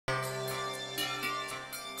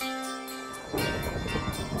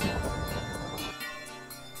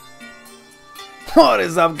What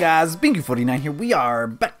is up, guys? Beancrew49 here. We are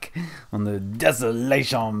back on the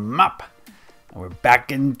Desolation map. And we're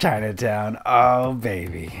back in Chinatown. Oh,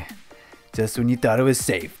 baby. Just when you thought it was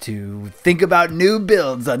safe to think about new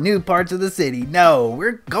builds on new parts of the city. No,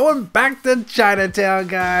 we're going back to Chinatown,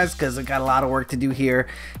 guys, because I got a lot of work to do here.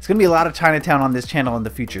 It's going to be a lot of Chinatown on this channel in the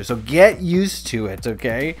future, so get used to it,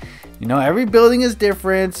 okay? You know, every building is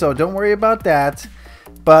different, so don't worry about that.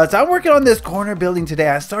 But I'm working on this corner building today.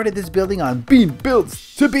 I started this building on Bean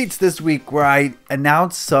Builds to Beats this week, where I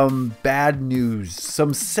announced some bad news,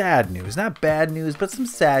 some sad news. Not bad news, but some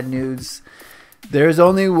sad news. There's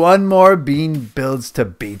only one more Bean Builds to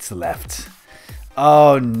Beats left.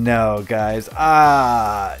 Oh no, guys.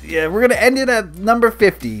 Yeah, we're gonna end it at number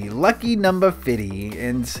 50. Lucky number 50.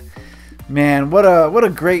 And man, what a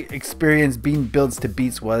great experience Bean Builds to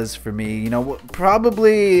Beats was for me. You know,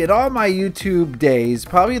 probably in all my YouTube days,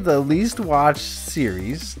 probably the least watched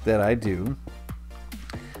series that I do.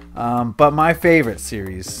 But my favorite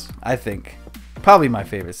series, I think. Probably my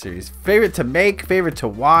favorite series. Favorite to make, favorite to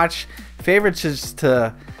watch, favorite just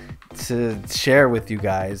to share with you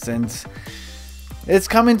guys. And it's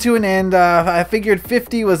coming to an end. I figured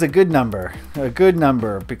 50 was a good number. A good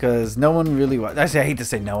number because no one really watched. Actually, I hate to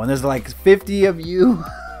say no one. There's like 50 of you.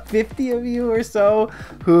 50 of you or so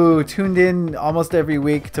who tuned in almost every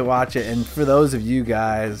week to watch it. And for those of you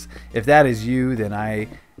guys, if that is you, then I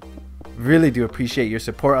really do appreciate your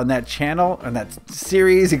support on that channel, on that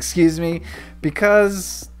series, excuse me,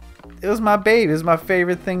 because it was my baby. It was my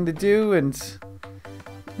favorite thing to do, and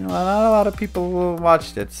you know, not a lot of people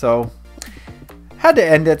watched it, so had to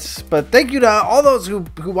end it. But thank you to all those who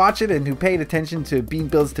watch it and who paid attention to Bean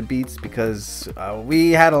Builds to Beats, because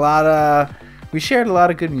we shared a lot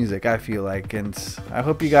of good music, I feel like, and I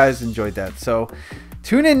hope you guys enjoyed that. So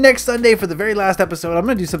tune in next Sunday for the very last episode. I'm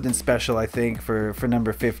gonna do something special, I think, for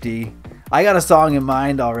number 50. I got a song in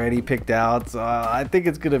mind already picked out, so I think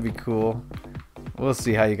it's gonna be cool. We'll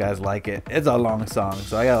see how you guys like it. It's a long song,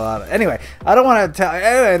 so I got a lot of... Anyway, I don't want to tell...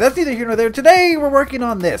 Anyway, that's neither here nor there. Today, we're working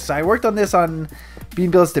on this. I worked on this on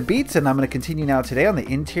Bean Builds to Beats, and I'm going to continue now today on the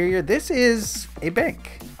interior. This is a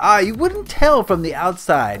bank. You wouldn't tell from the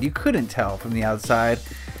outside. You couldn't tell from the outside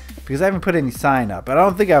because I haven't put any sign up. I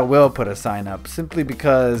don't think I will put a sign up simply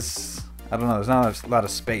because... I don't know, there's not a lot of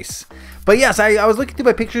space. But yes, I was looking through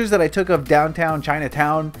my pictures that I took of downtown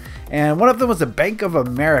Chinatown, and one of them was the Bank of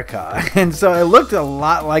America. And so it looked a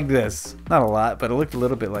lot like this. Not a lot, but it looked a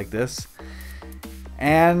little bit like this.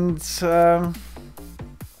 And it's hard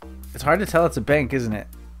to tell it's a bank, isn't it?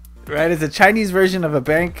 Right? It's a Chinese version of a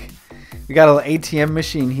bank. We got a little ATM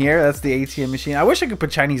machine here. That's the ATM machine. I wish I could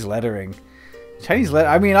put Chinese lettering.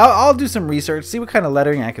 I mean, I'll do some research, see what kind of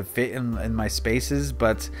lettering I could fit in my spaces,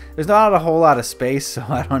 but there's not a whole lot of space, so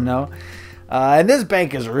I don't know. And this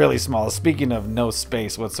bank is really small. Speaking of no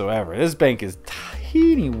space whatsoever, this bank is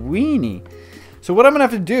teeny weeny. So what I'm gonna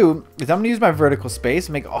have to do is I'm gonna use my vertical space,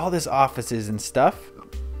 make all this offices and stuff,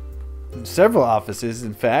 several offices,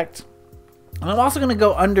 in fact. And I'm also gonna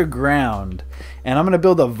go underground, and I'm gonna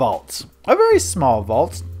build a vault, a very small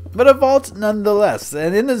vault. But a vault nonetheless.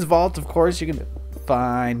 And in this vault, of course, you can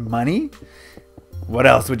find money. What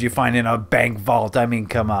else would you find in a bank vault? I mean,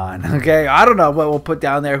 come on. Okay, I don't know what we'll put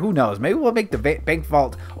down there. Who knows? Maybe we'll make the bank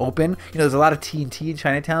vault open. You know, there's a lot of TNT in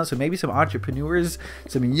Chinatown, so maybe some entrepreneurs,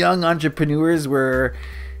 some young entrepreneurs were...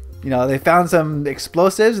 You know, they found some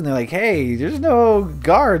explosives and they're like, hey, there's no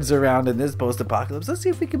guards around in this post-apocalypse. Let's see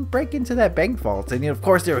if we can break into that bank vault. And, you know, of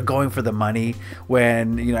course, they were going for the money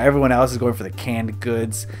when, you know, everyone else is going for the canned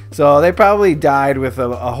goods. So they probably died with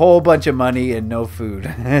a whole bunch of money and no food.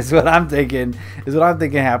 Is what I'm thinking. Is what I'm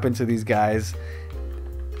thinking happened to these guys.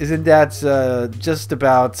 Isn't that just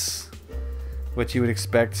about what you would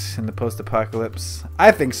expect in the post-apocalypse?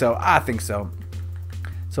 I think so. I think so.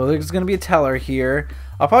 So there's going to be a teller here.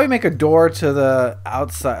 I'll probably make a door to the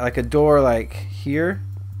outside, like a door like here.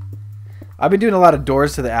 I've been doing a lot of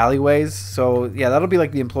doors to the alleyways, so yeah, that'll be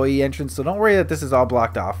like the employee entrance, so don't worry that this is all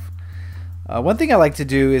blocked off. One thing I like to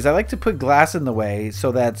do is I like to put glass in the way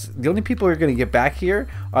so that the only people who are going to get back here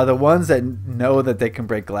are the ones that know that they can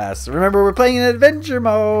break glass. Remember, we're playing in adventure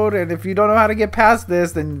mode, and if you don't know how to get past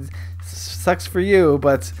this, then it sucks for you,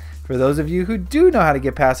 but for those of you who do know how to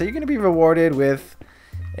get past it, you're going to be rewarded with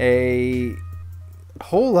a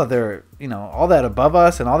whole other, you know, all that above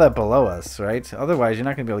us and all that below us, right? Otherwise, you're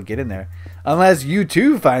not going to be able to get in there unless you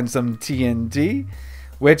too find some TNT,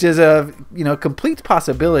 which is a, you know, complete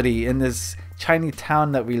possibility in this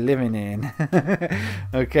Chinatown that we're living in.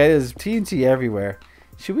 Okay, there's TNT everywhere.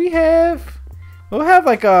 Should we have... We'll have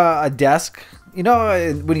like a desk. You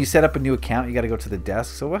know, when you set up a new account, you got to go to the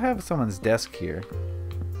desk. So we'll have someone's desk here.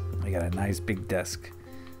 Like We got a nice big desk,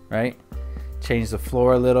 right? Change the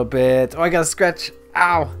floor a little bit. Oh, I got a scratch.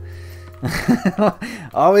 Ow.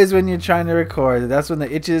 Always when you're trying to record, that's when the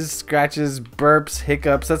itches, scratches, burps,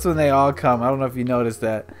 hiccups, that's when they all come. I don't know if you noticed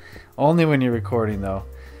that. Only when you're recording, though.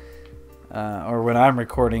 Or when I'm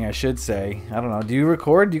recording, I should say. I don't know. Do you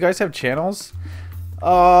record? Do you guys have channels?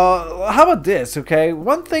 How about this, okay?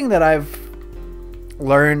 One thing that I've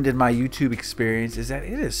learned in my YouTube experience is that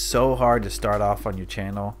it is so hard to start off on your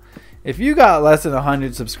channel. If you got less than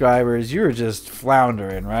 100 subscribers, you're just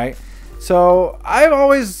floundering, right? So I've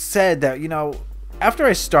always said that, you know, after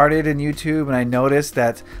I started in YouTube and I noticed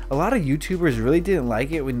that a lot of YouTubers really didn't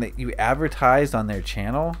like it when you advertised on their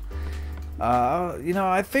channel, you know,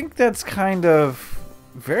 I think that's kind of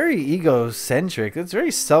very egocentric. It's very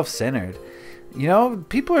self-centered. You know,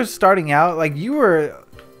 people are starting out like you were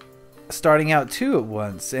starting out too at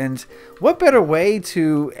once, and what better way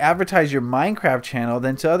to advertise your Minecraft channel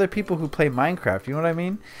than to other people who play Minecraft? You know what I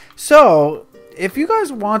mean? So if you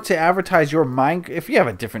guys want to advertise your if you have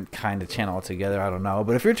a different kind of channel altogether, I don't know,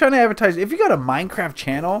 but if you're trying to advertise, if you got a Minecraft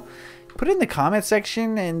channel, put it in the comment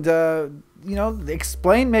section and you know,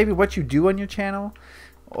 explain maybe what you do on your channel.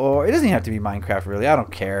 Or it doesn't have to be Minecraft, really. I don't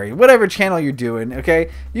care. Whatever channel you're doing, okay?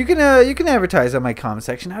 You can advertise on my comment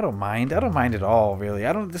section. I don't mind. I don't mind at all, really.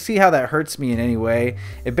 I don't see how that hurts me in any way.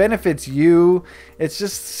 It benefits you. It's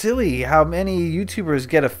just silly how many YouTubers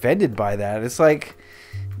get offended by that. It's like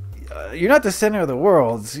you're not the center of the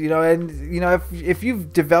world, you know. And you know, if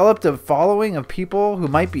you've developed a following of people who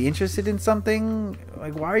might be interested in something,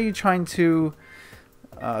 like, why are you trying to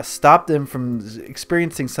stop them from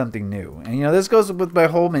experiencing something new? And you know, this goes with my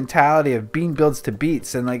whole mentality of bean builds to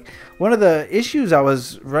beats. And like, one of the issues I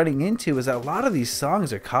was running into is that a lot of these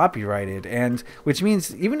songs are copyrighted, and which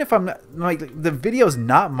means even if I'm not, like, the video's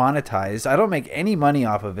not monetized, I don't make any money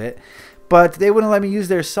off of it, but they wouldn't let me use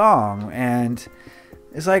their song. And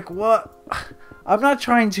it's like, what? I'm not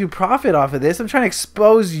trying to profit off of this. I'm trying to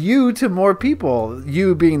expose you to more people,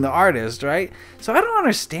 you being the artist, right? So I don't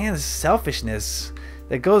understand the selfishness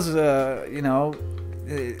that goes, you know,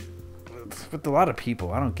 with a lot of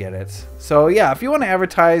people. I don't get it. So yeah, if you want to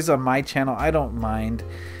advertise on my channel, I don't mind.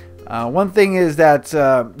 One thing is that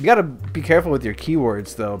you got to be careful with your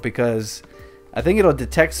keywords, though, because I think it'll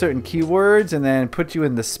detect certain keywords and then put you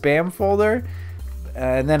in the spam folder.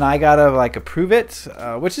 And then I gotta like approve it,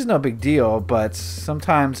 which is no big deal, but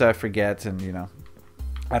sometimes I forget, and you know,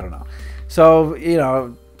 I don't know. So, you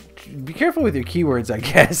know, be careful with your keywords, I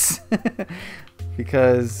guess.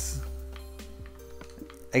 Because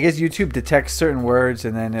I guess YouTube detects certain words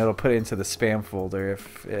and then it'll put it into the spam folder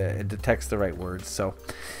if it detects the right words. So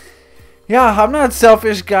yeah, I'm not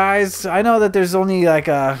selfish, guys. I know that there's only like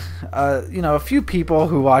you know, a few people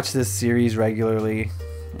who watch this series regularly,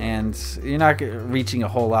 and you're not reaching a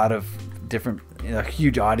whole lot of different, you know,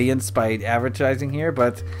 huge audience by advertising here.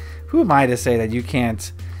 But who am I to say that you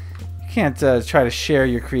can't try to share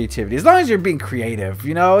your creativity, as long as you're being creative?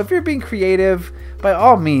 You know, if you're being creative, by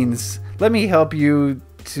all means, let me help you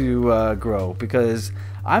to grow, because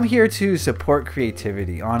I'm here to support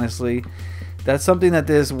creativity. Honestly, that's something that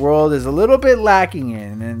this world is a little bit lacking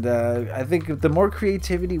in, and I think the more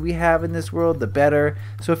creativity we have in this world, the better.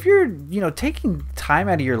 So if you're, you know, taking time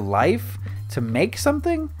out of your life to make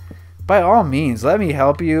something, by all means, let me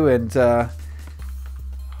help you, and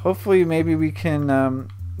hopefully maybe we can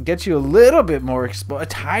get you a little bit more a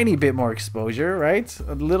tiny bit more exposure, right?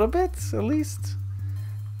 A little bit, at least.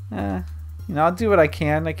 You know, I'll do what I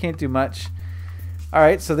can. I can't do much. All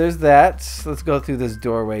right, so there's that. Let's go through this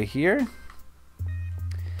doorway here.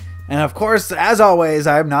 And of course, as always,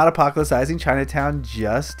 I'm not apocalypsizing Chinatown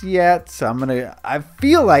just yet. So I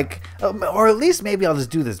feel like, or at least maybe I'll just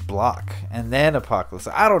do this block and then apocalypse.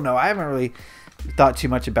 I don't know. I haven't really thought too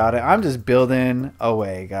much about it. I'm just building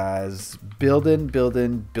away, guys. Building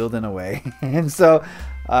away. And so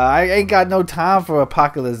I ain't got no time for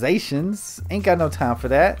apocalypsations. Ain't got no time for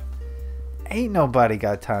that. Ain't nobody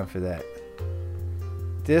got time for that.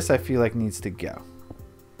 This, I feel like, needs to go.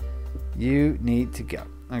 You need to go.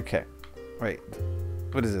 Okay. Wait.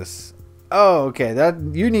 What is this? Oh, okay. That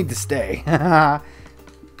you need to stay.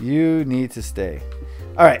 You need to stay.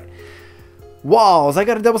 All right. Walls. I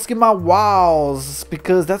gotta double skin my walls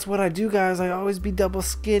because that's what I do, guys. I always be double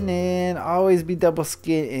skinning. Always be double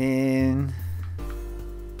skinning.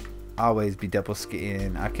 Always be double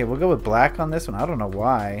skinning. Okay, we'll go with black on this one. I don't know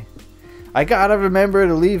why. I gotta remember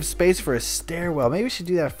to leave space for a stairwell. Maybe we should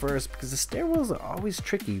do that first, because the stairwells are always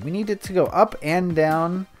tricky. We need it to go up and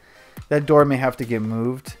down. That door may have to get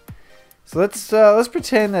moved. So let's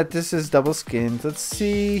pretend that this is double skinned. Let's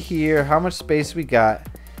see here how much space we got.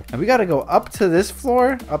 And we got to go up to this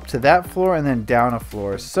floor, up to that floor, and then down a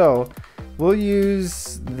floor. So we'll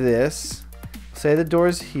use this. Say the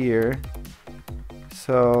door's here.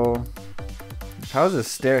 So how's the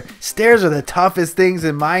stair? Stairs are the toughest things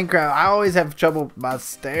in Minecraft. I always have trouble about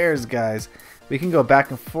stairs, guys. We can go back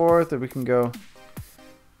and forth, or we can go...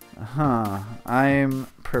 I'm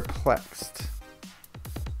perplexed.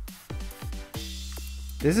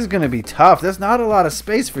 This is going to be tough. There's not a lot of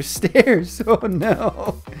space for stairs. Oh,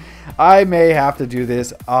 no. I may have to do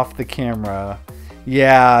this off the camera.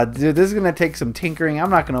 Yeah, dude, this is going to take some tinkering.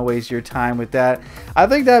 I'm not going to waste your time with that. I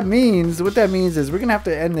think that means, what that means is we're going to have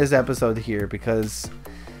to end this episode here because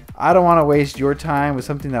I don't want to waste your time with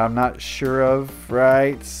something that I'm not sure of,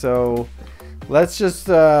 right? So let's just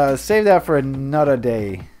save that for another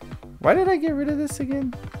day. Why did I get rid of this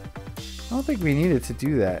again? I don't think we needed to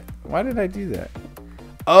do that. Why did I do that?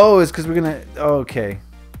 Oh, it's because we're going to... Oh, okay.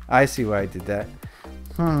 I see why I did that.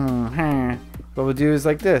 What we'll do is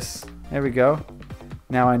like this. There we go.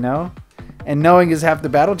 Now I know. And knowing is half the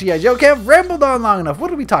battle. G.I. Joe. Okay, I've rambled on long enough. What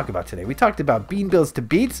did we talk about today? We talked about bean builds to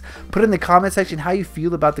beats. Put in the comment section how you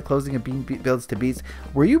feel about the closing of bean builds to beats.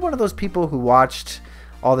 Were you one of those people who watched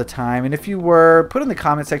all the time? And if you were, put in the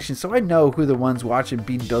comment section so I know who the ones watching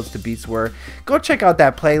bean builds to beats were. Go check out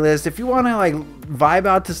that playlist. If you want to like vibe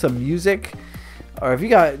out to some music, or if you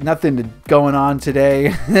got nothing going on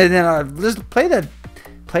today, then just play that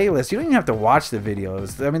playlist. You don't even have to watch the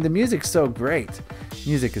videos. I mean, the music's so great.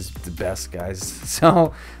 Music is the best, guys.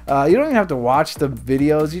 So you don't even have to watch the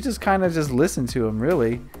videos. You just kind of just listen to them,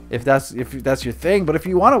 really, if that's your thing. But if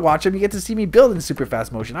you want to watch them, you get to see me build in super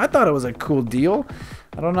fast motion. I thought it was a cool deal.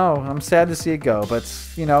 I don't know. I'm sad to see it go, but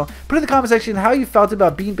you know, put in the comment section how you felt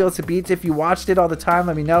about bean builds to beats. If you watched it all the time,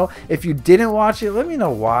 let me know. If you didn't watch it, let me know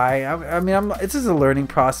why. I mean, this is a learning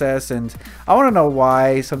process, and I want to know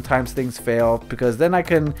why sometimes things fail, because then I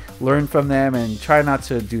can learn from them and try not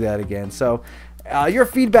to do that again. So your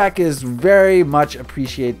feedback is very much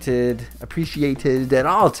appreciated at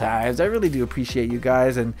all times. I really do appreciate you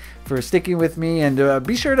guys and for sticking with me. And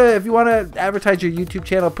be sure to, if you want to advertise your YouTube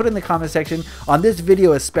channel, put in the comment section. On this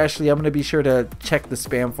video especially, I'm going to be sure to check the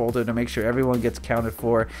spam folder to make sure everyone gets counted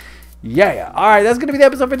for. Yeah. All right, that's going to be the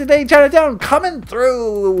episode for today. Chinatown coming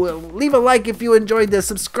through. Leave a like if you enjoyed this.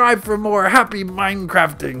 Subscribe for more happy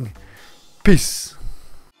Minecrafting. Peace.